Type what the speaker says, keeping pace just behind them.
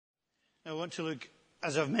I want to look,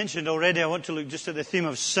 as I've mentioned already, I want to look just at the theme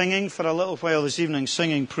of singing for a little while this evening.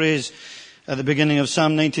 Singing praise. At the beginning of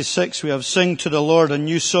Psalm 96, we have sing to the Lord a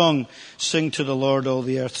new song. Sing to the Lord all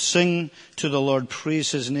the earth. Sing to the Lord,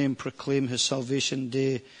 praise his name, proclaim his salvation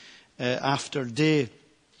day after day.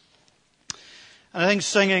 And I think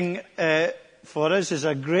singing for us is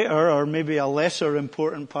a greater or maybe a lesser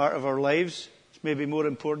important part of our lives. It's maybe more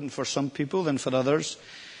important for some people than for others.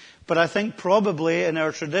 But I think probably in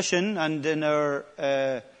our tradition and in our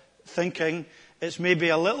thinking, it's maybe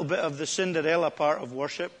a little bit of the Cinderella part of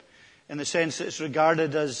worship, in the sense that it's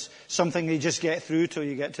regarded as something you just get through till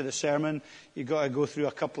you get to the sermon. You've got to go through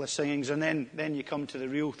a couple of singings and then you come to the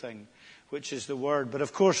real thing, which is the Word. But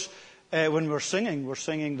of course, when we're singing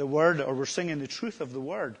the Word, or we're singing the truth of the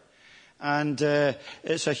Word. And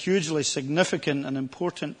it's a hugely significant and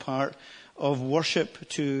important part of worship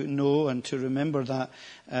to know and to remember that,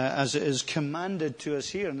 as it is commanded to us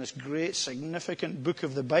here in this great significant book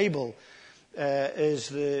of the Bible. Is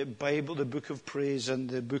the Bible, the book of praise and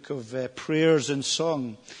the book of prayers and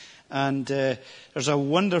song. And there's a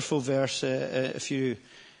wonderful verse, if you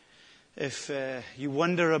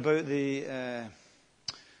wonder about the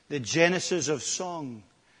genesis of song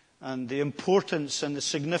and the importance and the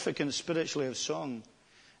significance spiritually of song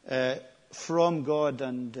from God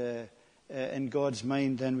and in God's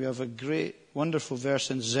mind, then we have a great, wonderful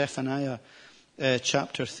verse in Zephaniah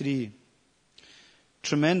chapter 3.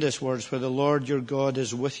 Tremendous words, where the Lord your God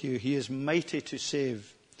is with you. He is mighty to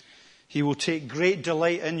save. He will take great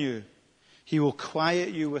delight in you. He will quiet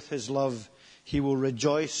you with his love. He will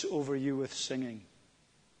rejoice over you with singing.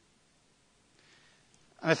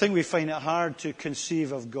 And I think we find it hard to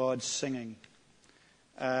conceive of God singing,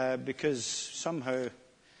 because somehow,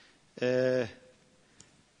 I'm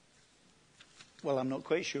not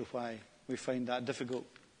quite sure why we find that difficult.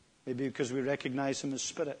 Maybe because we recognize him as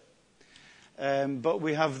spirit. But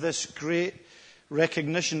we have this great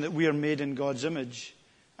recognition that we are made in God's image,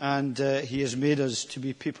 and he has made us to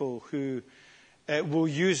be people who will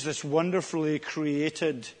use this wonderfully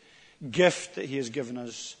created gift that he has given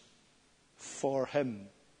us for him,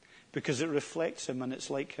 because it reflects him and it's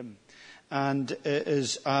like him, and it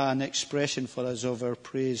is an expression for us of our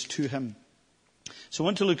praise to him. So I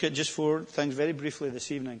want to look at just 4 things very briefly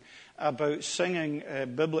this evening about singing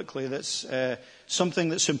biblically. That's something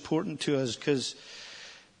that's important to us because,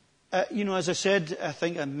 as I said, I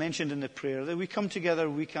think I mentioned in the prayer that we come together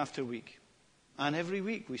week after week. And every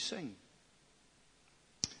week we sing.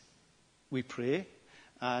 We pray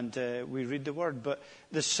and we read the Word. But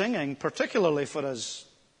the singing, particularly for us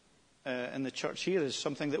in the church here, is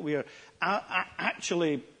something that we are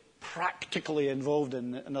actually practically involved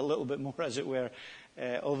in a little bit more, as it were.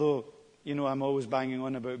 Although, I'm always banging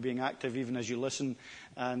on about being active even as you listen,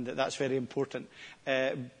 and that's very important.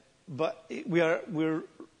 But we're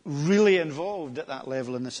really involved at that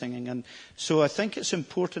level in the singing. And so I think it's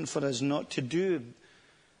important for us not to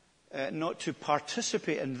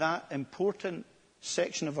participate in that important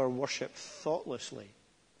section of our worship thoughtlessly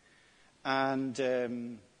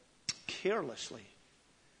and carelessly.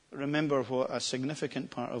 Remember what a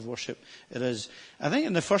significant part of worship it is. I think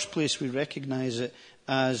in the first place we recognize it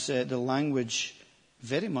as the language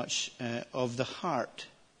very much of the heart.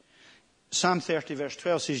 Psalm 30 verse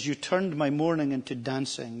 12 says, "You turned my mourning into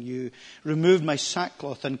dancing. You removed my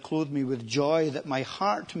sackcloth and clothed me with joy, that my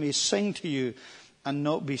heart may sing to you and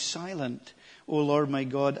not be silent. O Lord my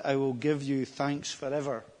God, I will give you thanks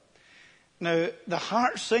forever." Now, the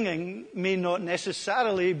heart singing may not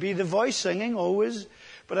necessarily be the voice singing always,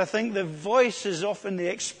 but I think the voice is often the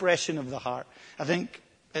expression of the heart. I think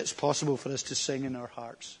it's possible for us to sing in our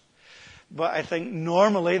hearts. But I think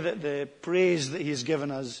normally that the praise that he's given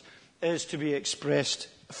us is to be expressed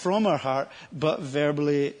from our heart, but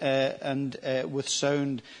verbally and with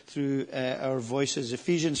sound through our voices.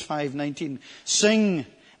 Ephesians 5:19, "Sing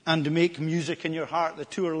and make music in your heart." The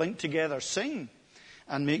two are linked together. Sing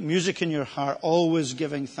and make music in your heart, always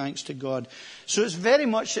giving thanks to God. So it's very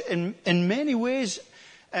much, in many ways,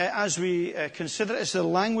 as we consider it, it's the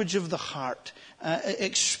language of the heart. It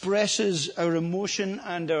expresses our emotion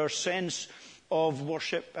and our sense of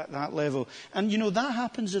worship at that level. And that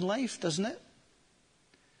happens in life, doesn't it?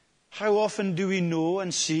 How often do we know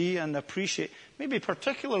and see and appreciate, maybe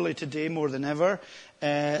particularly today more than ever,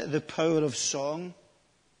 the power of song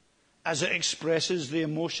as it expresses the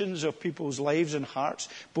emotions of people's lives and hearts,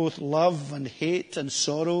 both love and hate and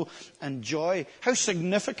sorrow and joy. How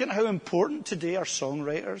significant, how important today are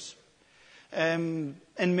songwriters. In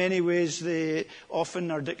many ways, they often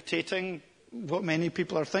are dictating what many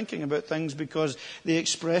people are thinking about things, because they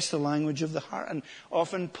express the language of the heart. And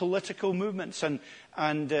often political movements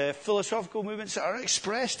and philosophical movements are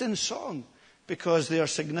expressed in song because they are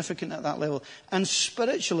significant at that level. And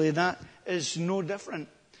spiritually, that is no different.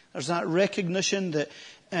 There's that recognition that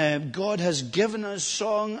God has given us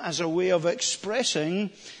song as a way of expressing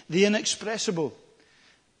the inexpressible.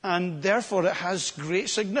 And therefore it has great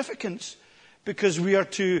significance, because we are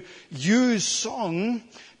to use song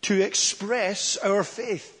to express our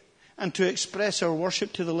faith and to express our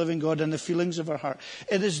worship to the living God and the feelings of our heart.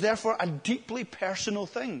 It is therefore a deeply personal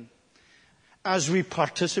thing as we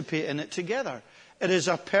participate in it together. It is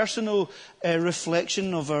a personal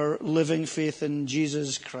reflection of our living faith in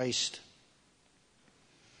Jesus Christ.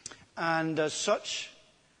 And as such,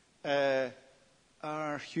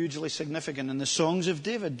 are hugely significant. And the songs of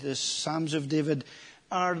David, the Psalms of David,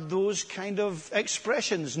 are those kind of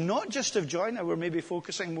expressions, not just of joy. Now we're maybe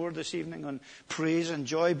focusing more this evening on praise and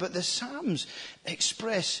joy, but the Psalms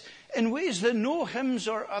express, in ways that no hymns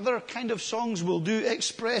or other kind of songs will do,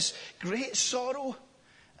 express great sorrow,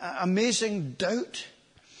 amazing doubt,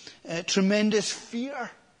 tremendous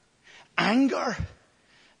fear, anger,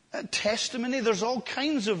 testimony. There's all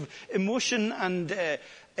kinds of emotion and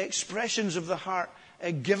expressions of the heart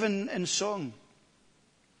given in song.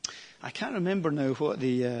 I can't remember now what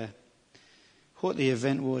the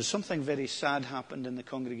event was. Something very sad happened in the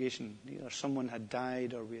congregation. Either someone had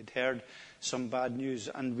died or we had heard some bad news,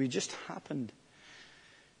 and we just happened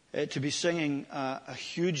to be singing a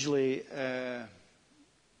hugely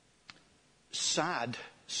sad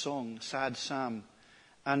song, sad psalm.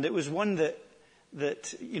 And it was one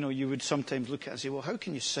that you would sometimes look at and say, well, how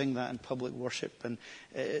can you sing that in public worship? And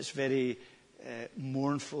it's very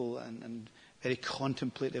mournful and very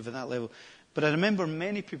contemplative at that level. But I remember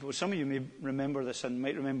many people, some of you may remember this and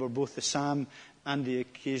might remember both the psalm and the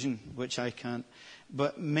occasion, which I can't.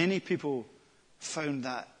 But many people found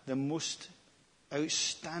that the most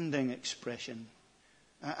outstanding expression.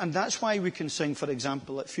 And that's why we can sing, for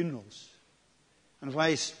example, at funerals. And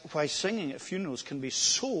why singing at funerals can be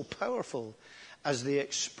so powerful, as they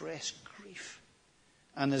express grief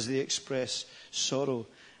and as they express sorrow.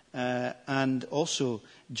 And also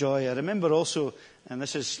joy. I remember also, and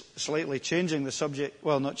this is slightly changing the subject,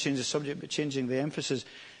 well, not change the subject, but changing the emphasis,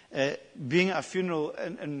 being at a funeral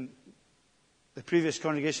in the previous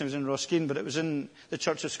congregation was in Roskeen, but it was in the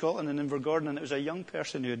Church of Scotland in Invergordon, and it was a young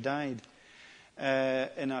person who had died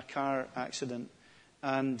in a car accident.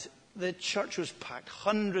 And the church was packed.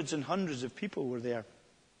 Hundreds and hundreds of people were there.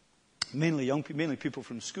 Mainly young people, mainly people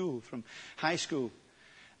from school, from high school.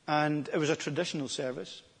 And it was a traditional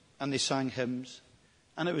service. And they sang hymns,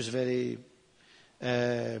 and it was very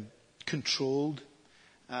controlled.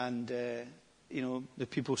 And the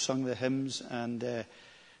people sung the hymns, and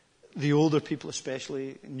the older people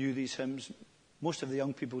especially knew these hymns. Most of the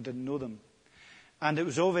young people didn't know them, and it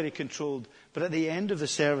was all very controlled. But at the end of the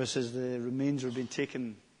service, as the remains were being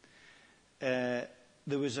taken, there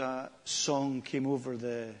was a song came over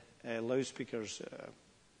the loudspeakers,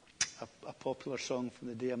 a popular song from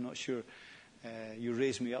the day. I'm not sure. You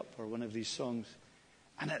Raise Me Up, or one of these songs.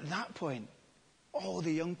 And at that point, all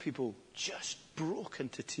the young people just broke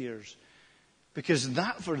into tears, because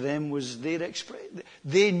that for them was their expression.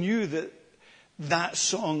 They knew that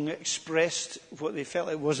song expressed what they felt.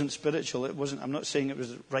 It wasn't spiritual. It wasn't. I'm not saying it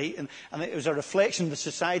was right, and it was a reflection of the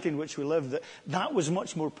society in which we live. That was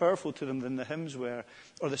much more powerful to them than the hymns were,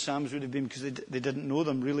 or the psalms would have been, because they didn't know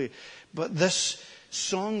them really. But this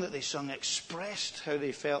song that they sung expressed how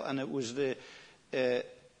they felt, and it was the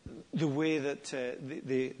way that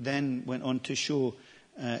they then went on to show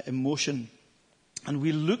emotion. And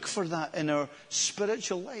we look for that in our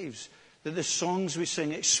spiritual lives, that the songs we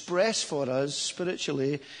sing express for us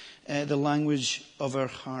spiritually the language of our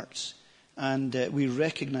hearts. And we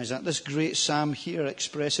recognize that. This great psalm here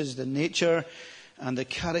expresses the nature and the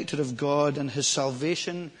character of God and his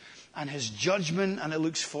salvation and his judgment, and it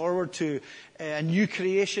looks forward to a new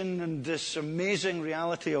creation and this amazing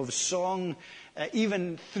reality of song,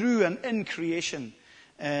 even through and in creation,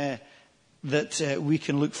 that we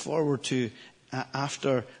can look forward to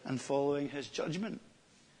after and following his judgment.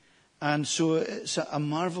 And so it's a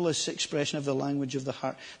marvelous expression of the language of the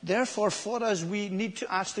heart. Therefore, for us, we need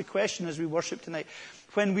to ask the question as we worship tonight,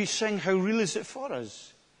 when we sing, how real is it for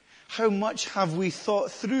us? How much have we thought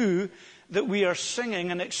through that we are singing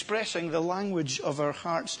and expressing the language of our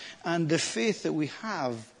hearts and the faith that we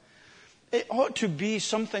have? It ought to be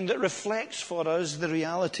something that reflects for us the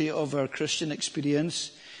reality of our Christian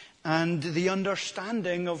experience and the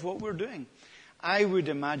understanding of what we're doing. I would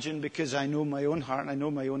imagine, because I know my own heart and I know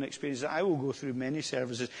my own experience, that I will go through many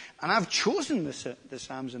services, and I've chosen the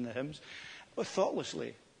psalms and the hymns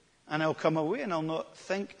thoughtlessly. And I'll come away and I'll not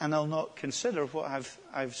think and I'll not consider what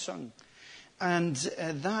I've sung. And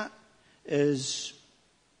that is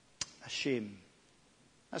a shame.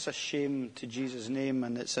 That's a shame to Jesus' name,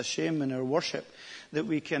 and it's a shame in our worship that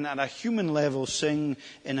we can, at a human level, sing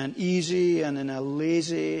in an easy and in a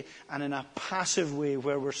lazy and in a passive way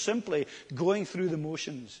where we're simply going through the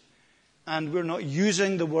motions. And we're not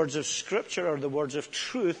using the words of Scripture or the words of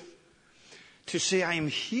truth to say, I am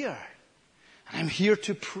here. And I'm here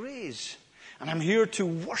to praise. And I'm here to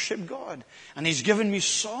worship God. And He's given me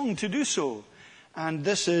song to do so. And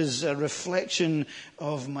this is a reflection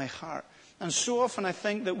of my heart. And so often I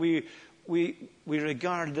think that we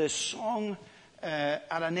regard this song at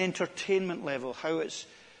an entertainment level, how it's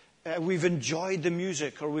we've enjoyed the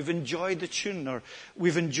music, or we've enjoyed the tune, or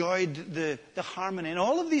we've enjoyed the harmony. And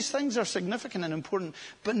all of these things are significant and important,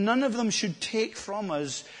 but none of them should take from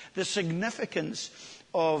us the significance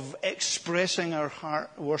of expressing our heart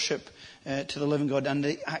worship to the living God and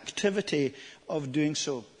the activity of doing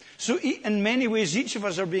so. So in many ways, each of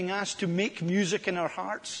us are being asked to make music in our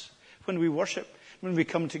hearts when we worship, when we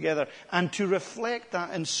come together, and to reflect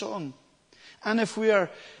that in song. And if we are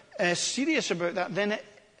serious about that, then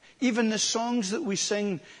even the songs that we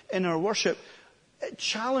sing in our worship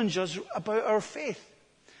challenge us about our faith,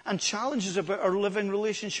 and challenge us about our living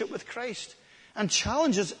relationship with Christ, and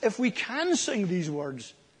challenge us if we can sing these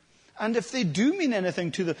words, and if they do mean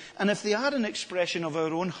anything to them, and if they are an expression of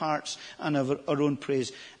our own hearts and of our own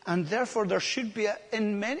praise. And therefore there should be,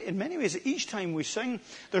 in many ways, each time we sing,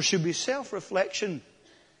 there should be self-reflection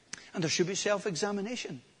and there should be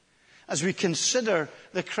self-examination as we consider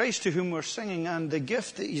the Christ to whom we're singing and the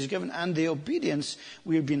gift that He's given and the obedience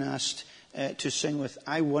we've been asked to sing with.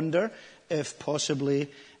 I wonder if possibly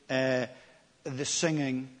the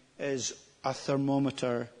singing is a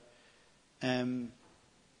thermometer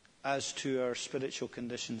as to our spiritual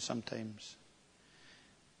condition sometimes.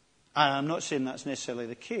 And I'm not saying that's necessarily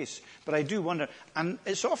the case, but I do wonder, and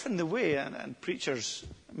it's often the way, and preachers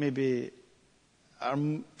maybe are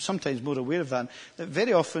sometimes more aware of that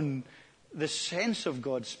very often the sense of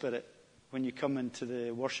God's Spirit when you come into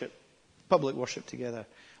the worship, public worship together,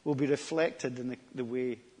 will be reflected in the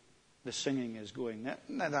way the singing is going.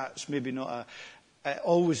 Now that's maybe not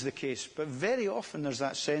always the case, but very often there's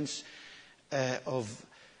that sense of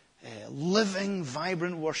living,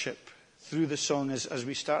 vibrant worship through the song as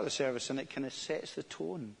we start the service, and it kind of sets the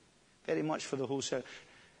tone very much for the whole service.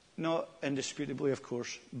 Not indisputably, of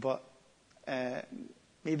course, but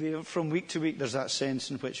maybe from week to week there's that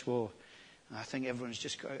sense in which, I think everyone's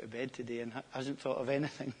just got out of bed today and hasn't thought of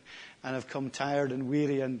anything, and have come tired and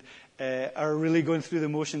weary and are really going through the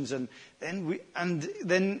motions. And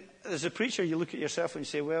then as a preacher, you look at yourself and you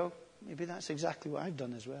say, well, maybe that's exactly what I've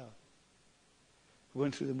done as well.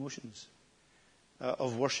 Going through the motions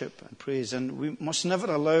of worship and praise. And we must never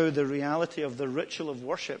allow the reality of the ritual of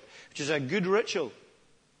worship, which is a good ritual,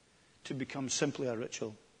 to become simply a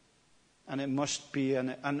ritual. And it must be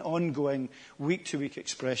an ongoing, week-to-week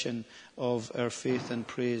expression of our faith and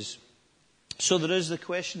praise. So there is the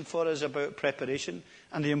question for us about preparation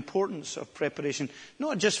and the importance of preparation,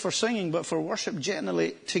 not just for singing, but for worship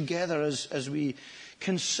generally together as we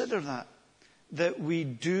consider that we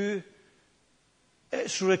do.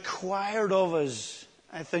 It's required of us,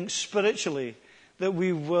 I think, spiritually, that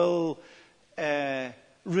we will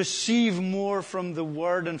receive more from the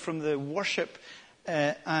Word and from the worship,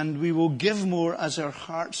 and we will give more as our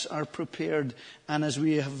hearts are prepared and as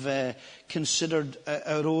we have considered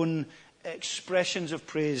our own expressions of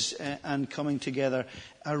praise and coming together.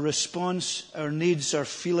 Our response, our needs, our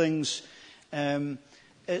feelings.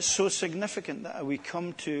 It's so significant that we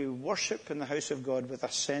come to worship in the house of God with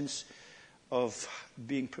a sense of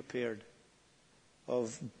being prepared,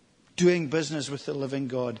 of doing business with the living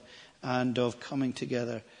God, and of coming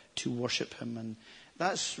together to worship Him. And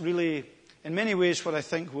that's really, in many ways, what I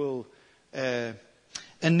think will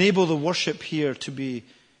enable the worship here to be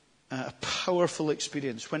a powerful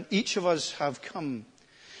experience. When each of us have come,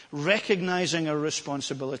 recognizing our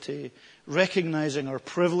responsibility, recognizing our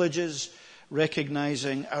privileges,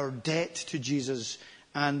 recognizing our debt to Jesus,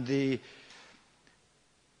 and the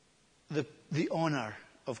honour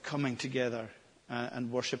of coming together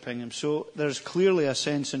and worshipping Him. So there's clearly a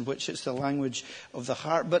sense in which it's the language of the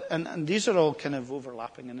heart, and these are all kind of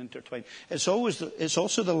overlapping and intertwined. It's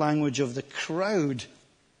also the language of the crowd.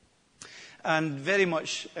 And very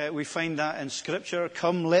much we find that in Scripture.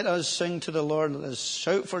 Come, let us sing to the Lord. Let us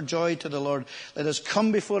shout for joy to the Lord. Let us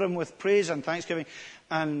come before him with praise and thanksgiving.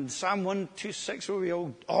 And Psalm 126, where we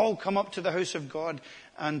all come up to the house of God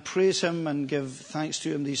and praise him and give thanks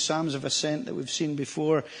to him. These Psalms of Ascent that we've seen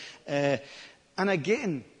before. And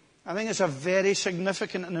again, I think it's a very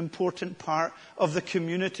significant and important part of the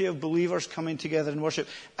community of believers coming together in worship.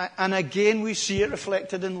 And again, we see it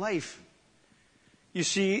reflected in life. You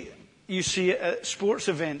see it at sports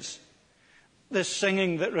events. This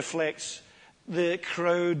singing that reflects the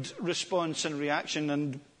crowd response and reaction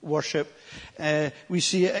and worship. We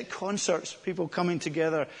see it at concerts, people coming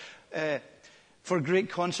together for great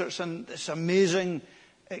concerts, and this amazing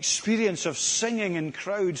experience of singing in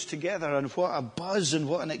crowds together, and what a buzz and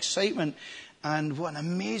what an excitement and what an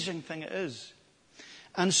amazing thing it is.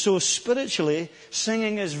 And so spiritually,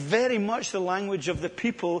 singing is very much the language of the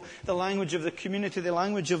people, the language of the community, the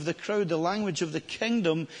language of the crowd, the language of the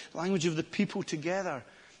kingdom, the language of the people together.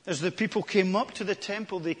 As the people came up to the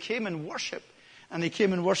temple, they came and worshiped. And they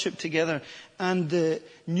came and worshipped together. And the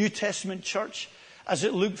New Testament church, as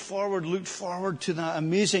it looked forward to that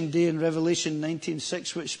amazing day in Revelation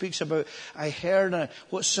 19:6, which speaks about, I heard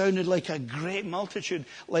what sounded like a great multitude,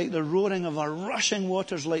 like the roaring of a rushing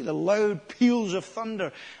waters, like the loud peals of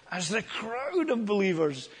thunder, as the crowd of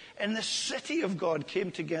believers in the city of God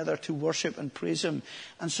came together to worship and praise him.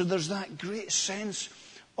 And so there's that great sense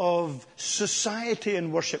of society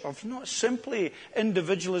in worship, of not simply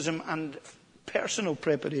individualism and personal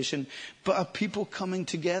preparation, but a people coming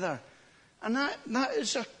together. And that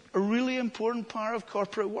is a really important part of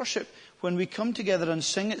corporate worship. When we come together and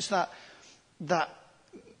sing, it's that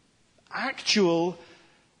actual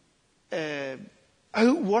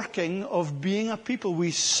outworking of being a people. We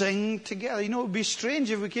sing together. You know, it would be strange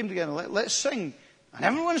if we came together, let's sing. And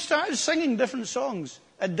everyone started singing different songs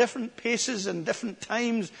at different paces and different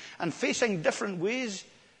times and facing different ways.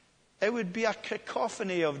 It would be a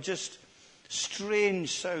cacophony of just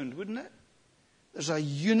strange sound, wouldn't it? There's a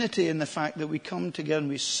unity in the fact that we come together and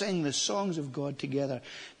we sing the songs of God together,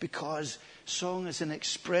 because song is an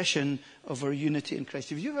expression of our unity in Christ.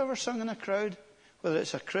 Have you ever sung in a crowd, whether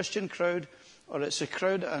it's a Christian crowd or it's a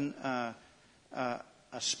crowd at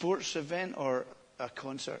a sports event or a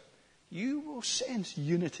concert? You will sense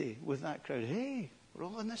unity with that crowd. Hey, we're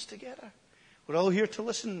all in this together. We're all here to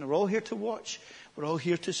listen. We're all here to watch. We're all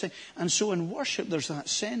here to sing. And so in worship, there's that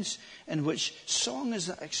sense in which song is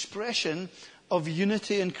that expression of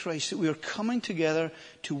unity in Christ, that we are coming together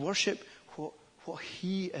to worship what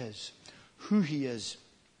he is, who he is,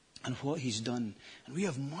 and what he's done. And we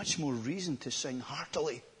have much more reason to sing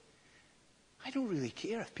heartily. I don't really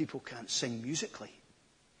care if people can't sing musically.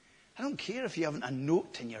 I don't care if you haven't a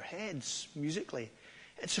note in your heads musically.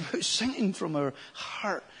 It's about singing from our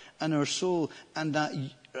heart and our soul, and that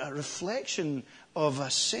reflection of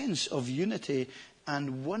a sense of unity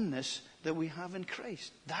and oneness that we have in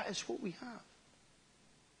Christ. That is what we have.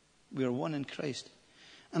 We are one in Christ.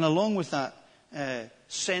 And along with that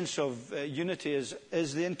sense of unity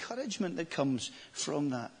is the encouragement that comes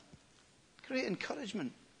from that. Great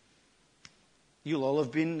encouragement. You'll all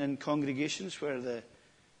have been in congregations where the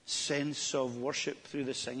sense of worship through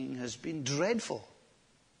the singing has been dreadful,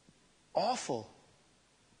 awful.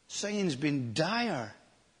 Singing's been dire,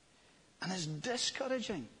 and it's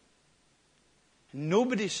discouraging.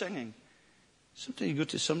 Nobody's singing. Sometimes you go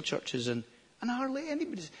to some churches and hardly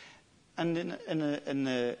anybody's. And in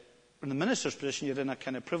the minister's position, you're in a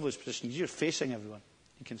kind of privileged position. You're facing everyone.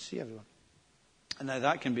 You can see everyone. And now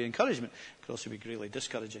that can be encouragement. It could also be greatly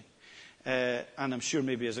discouraging. And I'm sure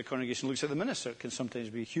maybe as a congregation looks at the minister, it can sometimes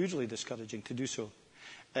be hugely discouraging to do so.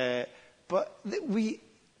 But we,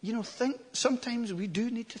 sometimes we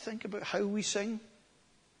do need to think about how we sing,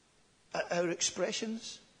 our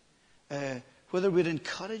expressions, whether we're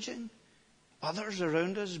encouraging others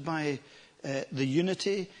around us by the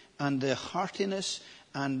unity and the heartiness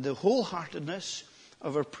and the wholeheartedness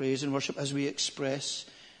of our praise and worship as we express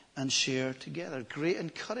and share together. Great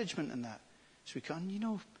encouragement in that. So we can,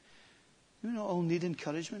 do we not all need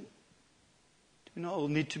encouragement? Do we not all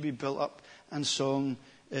need to be built up? And song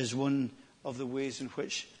is one of the ways in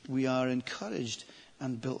which we are encouraged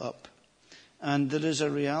and built up. And there is a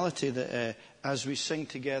reality that as we sing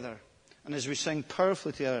together, and as we sing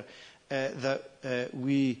powerfully together, that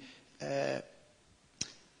we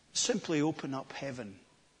simply open up heaven.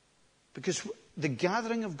 Because the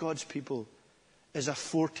gathering of God's people is a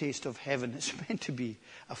foretaste of heaven. It's meant to be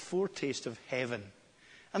a foretaste of heaven.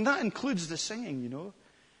 And that includes the singing,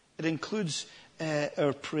 It includes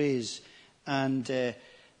our praise. And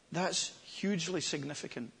that's hugely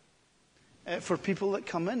significant for people that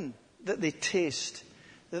come in. that they taste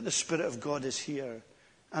that the Spirit of God is here.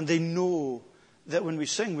 And they know that when we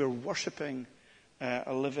sing, we're worshipping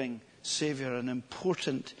a living Saviour, an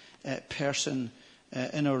important person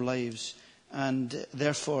in our lives. And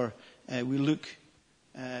therefore, we look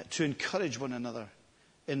to encourage one another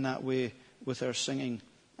in that way with our singing.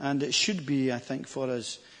 And it should be, I think, for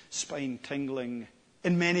us, spine-tingling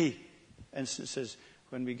in many instances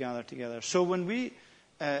when we gather together. So when we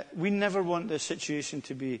never want the situation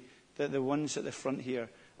to be that the ones at the front here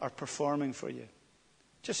are performing for you.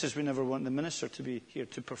 Just as we never want the minister to be here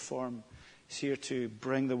to perform. He's here to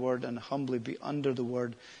bring the word and humbly be under the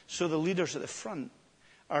word. So the leaders at the front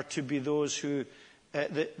are to be those who,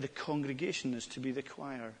 the congregation is to be the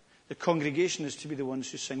choir. The congregation is to be the ones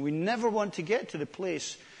who sing. We never want to get to the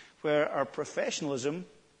place where our professionalism,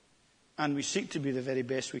 and we seek to be the very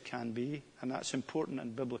best we can be, and that's important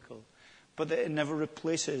and biblical, but that it never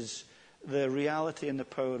replaces the reality and the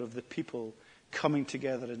power of the people coming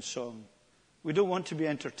together in song. We don't want to be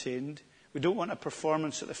entertained. We don't want a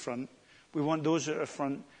performance at the front. We want those at the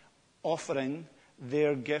front offering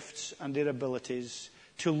their gifts and their abilities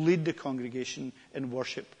to lead the congregation in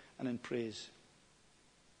worship and in praise.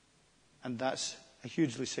 And that's a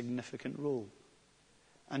hugely significant role.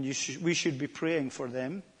 And we should be praying for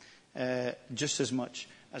them just as much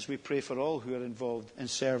as we pray for all who are involved in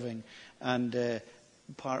serving and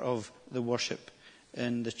part of the worship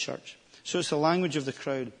in the church. So it's the language of the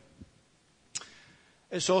crowd.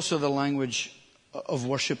 It's also the language of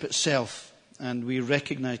worship itself. And we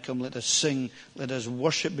recognize, come, let us sing, let us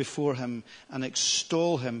worship before him and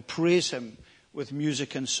extol him, praise him with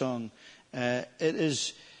music and song. It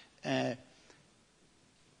is the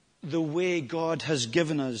way God has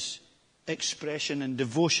given us expression and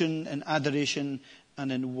devotion and adoration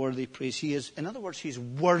and in worthy praise. He is, in other words, he's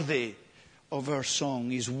worthy of our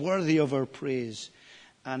song. He's worthy of our praise.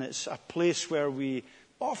 And it's a place where we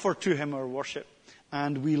offer to him our worship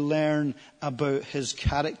and we learn about his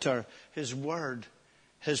character, his word,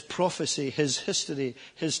 his prophecy, his history,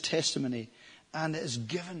 his testimony. And it is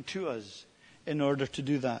given to us in order to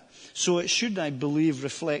do that. So it should, I believe,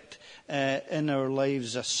 reflect in our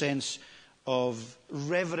lives a sense of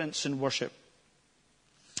reverence and worship.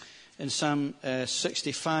 In Psalm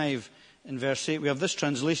 65, in verse 8, we have this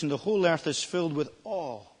translation: the whole earth is filled with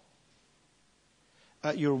awe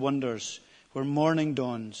at your wonders. Where morning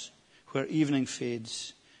dawns, where evening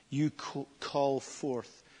fades, you call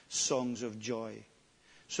forth songs of joy.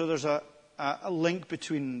 So there's a link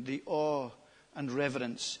between the awe and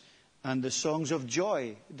reverence and the songs of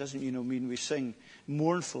joy. It doesn't, mean we sing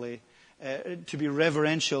mournfully. To be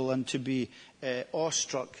reverential and to be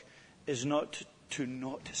awestruck is not to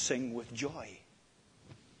not sing with joy.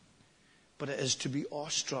 But it is to be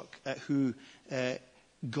awestruck at who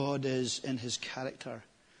God is in his character.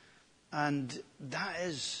 And that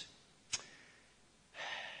is,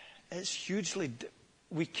 it's hugely,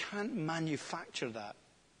 we can't manufacture that.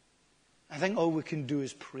 I think all we can do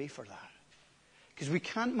is pray for that. Because we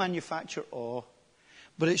can't manufacture awe,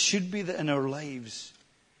 but it should be that in our lives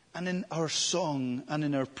and in our song and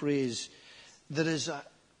in our praise, there is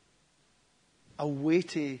a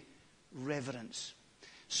weighty reverence.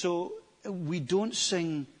 So we don't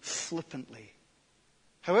sing flippantly.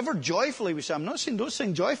 However joyfully we sing. I'm not saying don't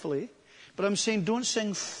sing joyfully, but I'm saying don't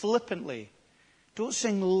sing flippantly. Don't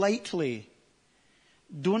sing lightly.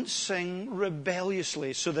 Don't sing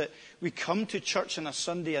rebelliously, so that we come to church on a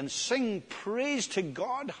Sunday and sing praise to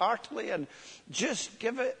God heartily and just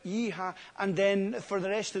give it yee-haw. And then for the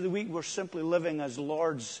rest of the week we're simply living as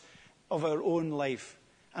lords of our own life.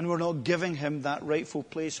 And we're not giving him that rightful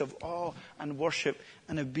place of awe and worship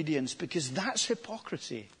and obedience, because that's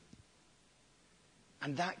hypocrisy.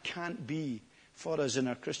 And that can't be for us in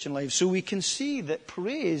our Christian life. So we can see that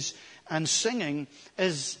praise and singing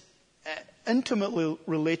is intimately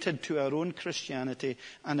related to our own Christianity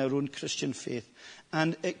and our own Christian faith.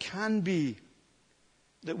 And it can be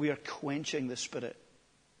that we are quenching the Spirit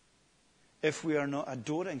if we are not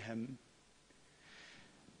adoring him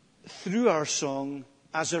through our song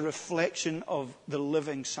as a reflection of the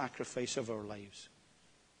living sacrifice of our lives.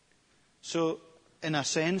 So, in a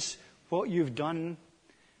sense, what you've done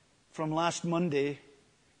from last Monday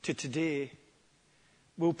to today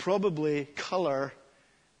will probably colour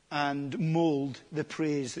and mould the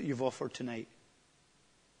praise that you've offered tonight.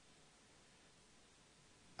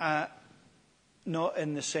 Not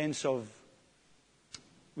in the sense of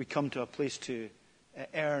we come to a place to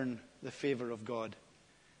earn the favour of God,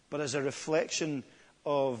 but as a reflection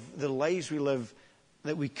of the lives we live,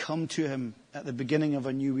 that we come to him at the beginning of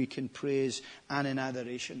a new week in praise and in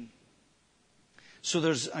adoration. So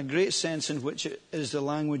there's a great sense in which it is the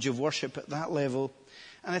language of worship at that level.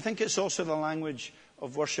 And I think it's also the language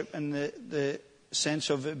of worship in the sense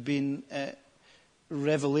of it being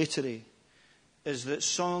revelatory, is that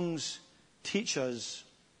songs teach us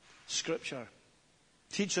Scripture,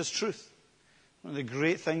 teach us truth. One of the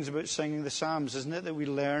great things about singing the Psalms, isn't it, that we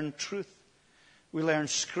learn truth. We learn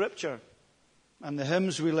Scripture. And the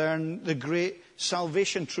hymns, we learn the great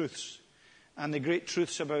salvation truths and the great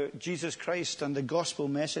truths about Jesus Christ and the gospel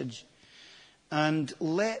message. And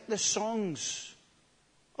let the songs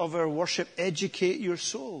of our worship educate your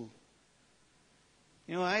soul.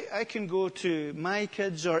 You know, I can go to my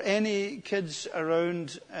kids or any kids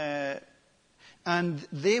around and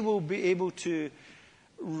they will be able to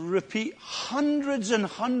repeat hundreds and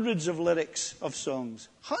hundreds of lyrics of songs.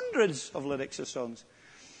 Hundreds of lyrics of songs.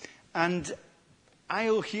 And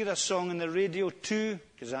I'll hear a song on the radio 2,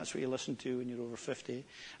 because that's what you listen to when you're over 50,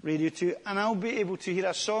 radio 2, and I'll be able to hear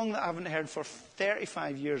a song that I haven't heard for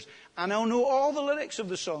 35 years, and I'll know all the lyrics of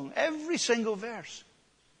the song, every single verse.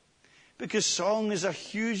 Because song is a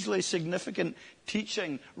hugely significant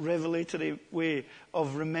teaching, revelatory way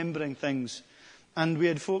of remembering things. And we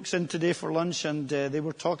had folks in today for lunch, and they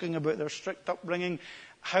were talking about their strict upbringing,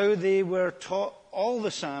 how they were taught all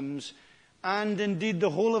the Psalms, and indeed the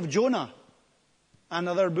whole of Jonah, and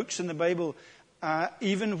other books in the Bible,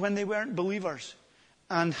 even when they weren't believers.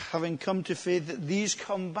 And having come to faith, that these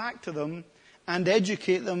come back to them and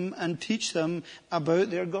educate them and teach them about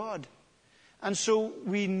their God. And so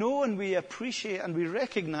we know and we appreciate and we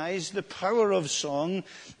recognize the power of song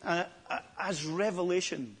as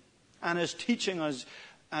revelation and as teaching us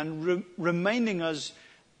and reminding us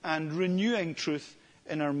and renewing truth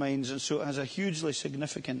in our minds. And so it has a hugely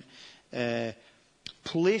significant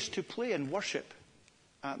place to play in worship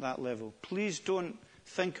at that level. Please don't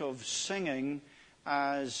think of singing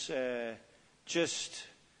as just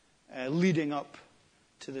leading up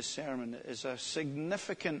to the sermon. It is a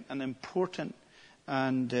significant and important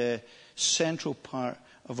and central part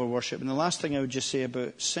of our worship. And the last thing I would just say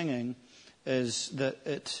about singing is that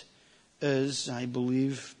it is, I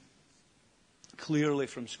believe, clearly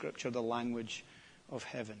from Scripture, the language of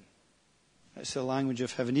heaven. It's the language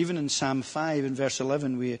of heaven. Even in Psalm 5, in verse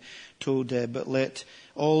 11, we are told, but let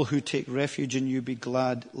all who take refuge in you be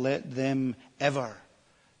glad. Let them ever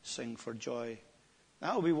sing for joy.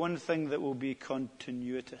 That will be one thing that will be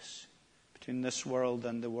continuous between this world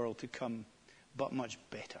and the world to come, but much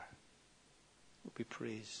better. It will be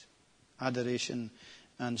praise, adoration,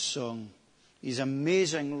 and song. These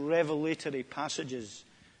amazing revelatory passages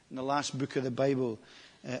in the last book of the Bible,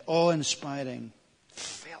 awe-inspiring,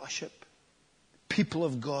 fellowship, people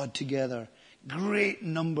of God together, great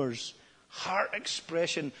numbers, heart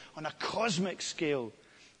expression on a cosmic scale.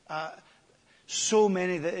 So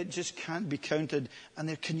many that it just can't be counted. And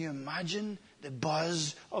there, can you imagine the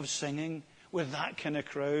buzz of singing with that kind of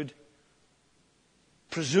crowd?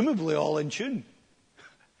 Presumably all in tune.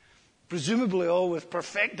 Presumably all with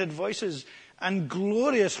perfected voices and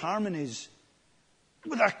glorious harmonies.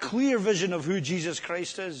 With a clear vision of who Jesus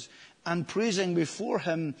Christ is. And praising before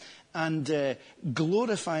Him and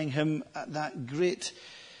glorifying Him at that great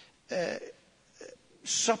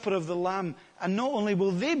supper of the Lamb. And not only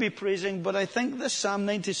will they be praising, but I think this Psalm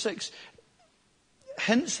 96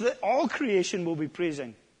 hints that all creation will be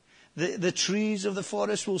praising. The trees of the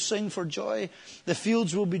forest will sing for joy. The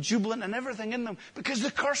fields will be jubilant and everything in them, because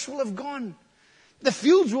the curse will have gone. The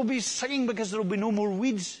fields will be singing because there will be no more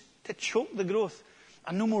weeds to choke the growth.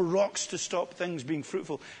 And no more rocks to stop things being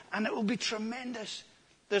fruitful. And it will be tremendous.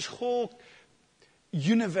 This whole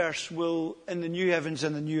universe will, in the new heavens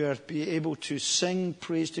and the new earth, be able to sing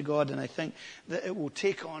praise to God. And I think that it will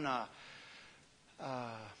take on a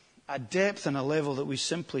depth and a level that we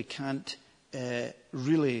simply can't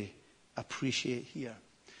really appreciate here.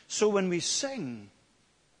 So when we sing,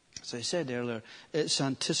 as I said earlier, it's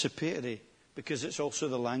anticipatory because it's also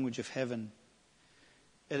the language of heaven.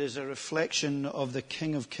 It is a reflection of the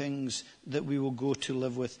King of Kings that we will go to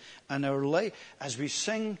live with. And our life, as we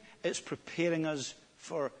sing, it's preparing us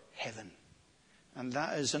for heaven. And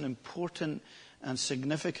that is an important and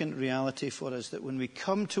significant reality for us, that when we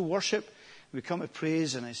come to worship, we come to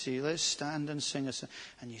praise, and I say, let's stand and sing a song.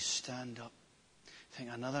 And you stand up.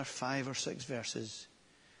 Think another 5 or 6 verses.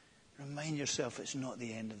 Remind yourself it's not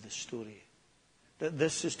the end of the story. That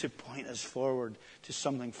this is to point us forward to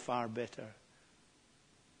something far better.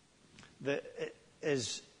 That it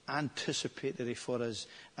is anticipatory for us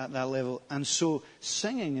at that level. And so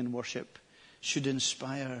singing in worship should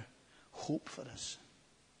inspire hope for us.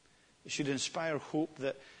 It should inspire hope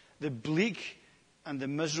that the bleak and the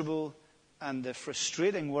miserable and the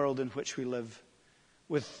frustrating world in which we live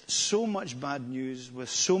with so much bad news, with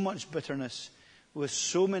so much bitterness, with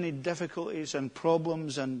so many difficulties and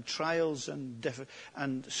problems and trials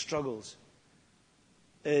and struggles,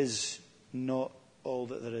 is not all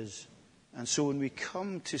that there is. And so when we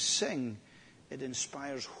come to sing, it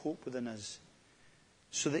inspires hope within us,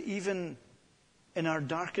 so that even in our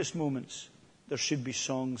darkest moments, there should be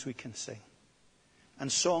songs we can sing.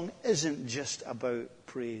 And song isn't just about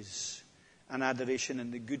praise and adoration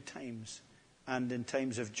in the good times and in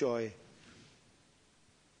times of joy.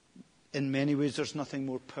 In many ways, there's nothing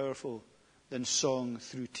more powerful than song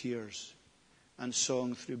through tears and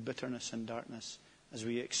song through bitterness and darkness as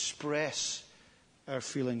we express our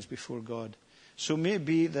feelings before God. So may it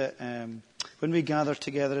be that when we gather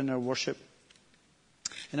together in our worship,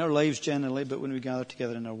 in our lives generally, but when we gather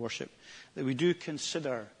together in our worship, that we do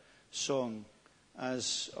consider song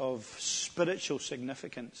as of spiritual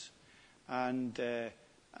significance and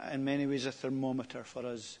in many ways a thermometer for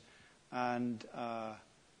us and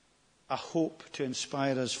a hope to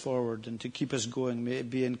inspire us forward and to keep us going. May it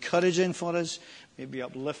be encouraging for us, may it be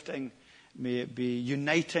uplifting, may it be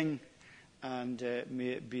uniting, and may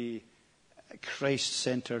it be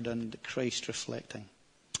Christ-centered and Christ-reflecting.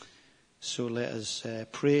 So let us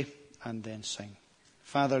pray and then sing.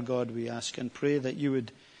 Father God, we ask and pray that you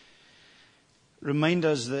would remind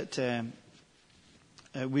us that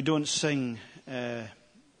we don't sing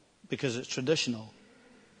because it's traditional.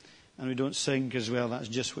 And we don't sing because, well, that's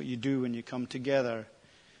just what you do when you come together.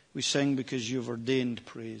 We sing because you've ordained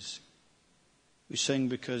praise. We sing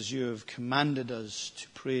because you have commanded us to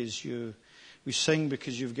praise you. We sing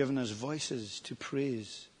because you've given us voices to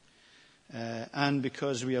praise. And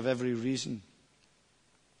because we have every reason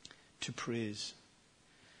to praise.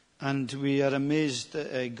 And we are amazed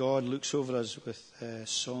that God looks over us with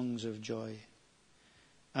songs of joy.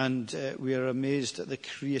 And we are amazed at the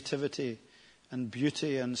creativity and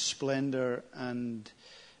beauty and splendor and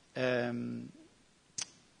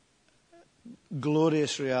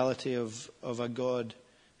glorious reality of a God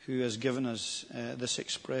who has given us this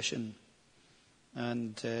expression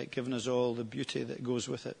and given us all the beauty that goes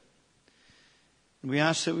with it. We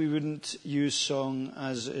ask that we wouldn't use song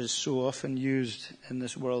as is so often used in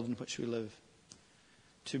this world in which we live,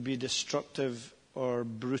 to be destructive or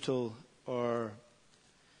brutal or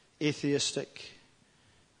atheistic,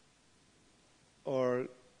 or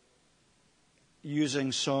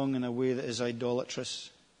using song in a way that is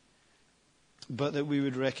idolatrous, but that we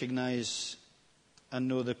would recognize and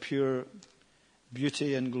know the pure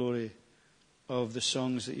beauty and glory of the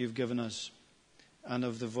songs that you've given us and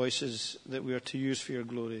of the voices that we are to use for your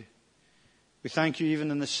glory. We thank you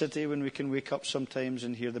even in the city when we can wake up sometimes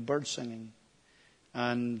and hear the birds singing,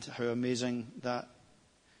 and how amazing that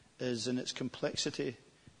is in its complexity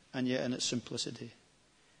and yet in its simplicity.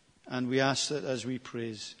 And we ask that as we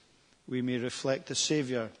praise, we may reflect the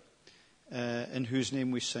Saviour in whose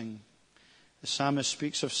name we sing. The psalmist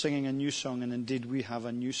speaks of singing a new song, and indeed we have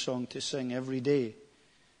a new song to sing every day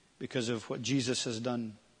because of what Jesus has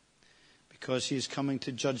done. Because he is coming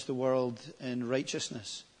to judge the world in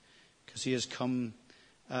righteousness. Because he has come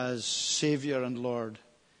as Saviour and Lord.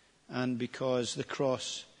 And because the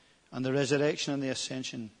cross and the resurrection and the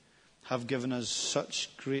ascension have given us such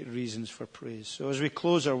great reasons for praise. So as we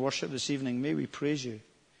close our worship this evening, may we praise you.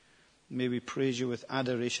 May we praise you with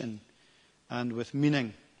adoration and with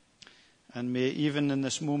meaning. And may even in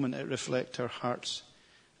this moment it reflect our hearts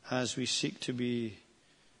as we seek to be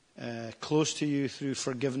close to you through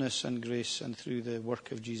forgiveness and grace and through the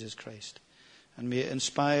work of Jesus Christ. And may it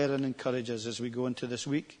inspire and encourage us as we go into this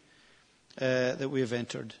week that we have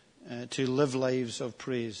entered to live lives of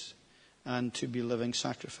praise and to be living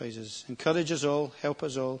sacrifices. Encourage us all, help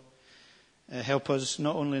us all. Help us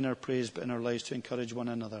not only in our praise but in our lives to encourage one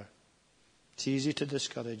another. It's easy to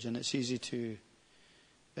discourage and it's easy to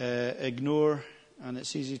ignore and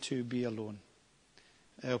it's easy to be alone.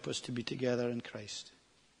 Help us to be together in Christ.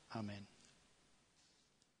 Amen.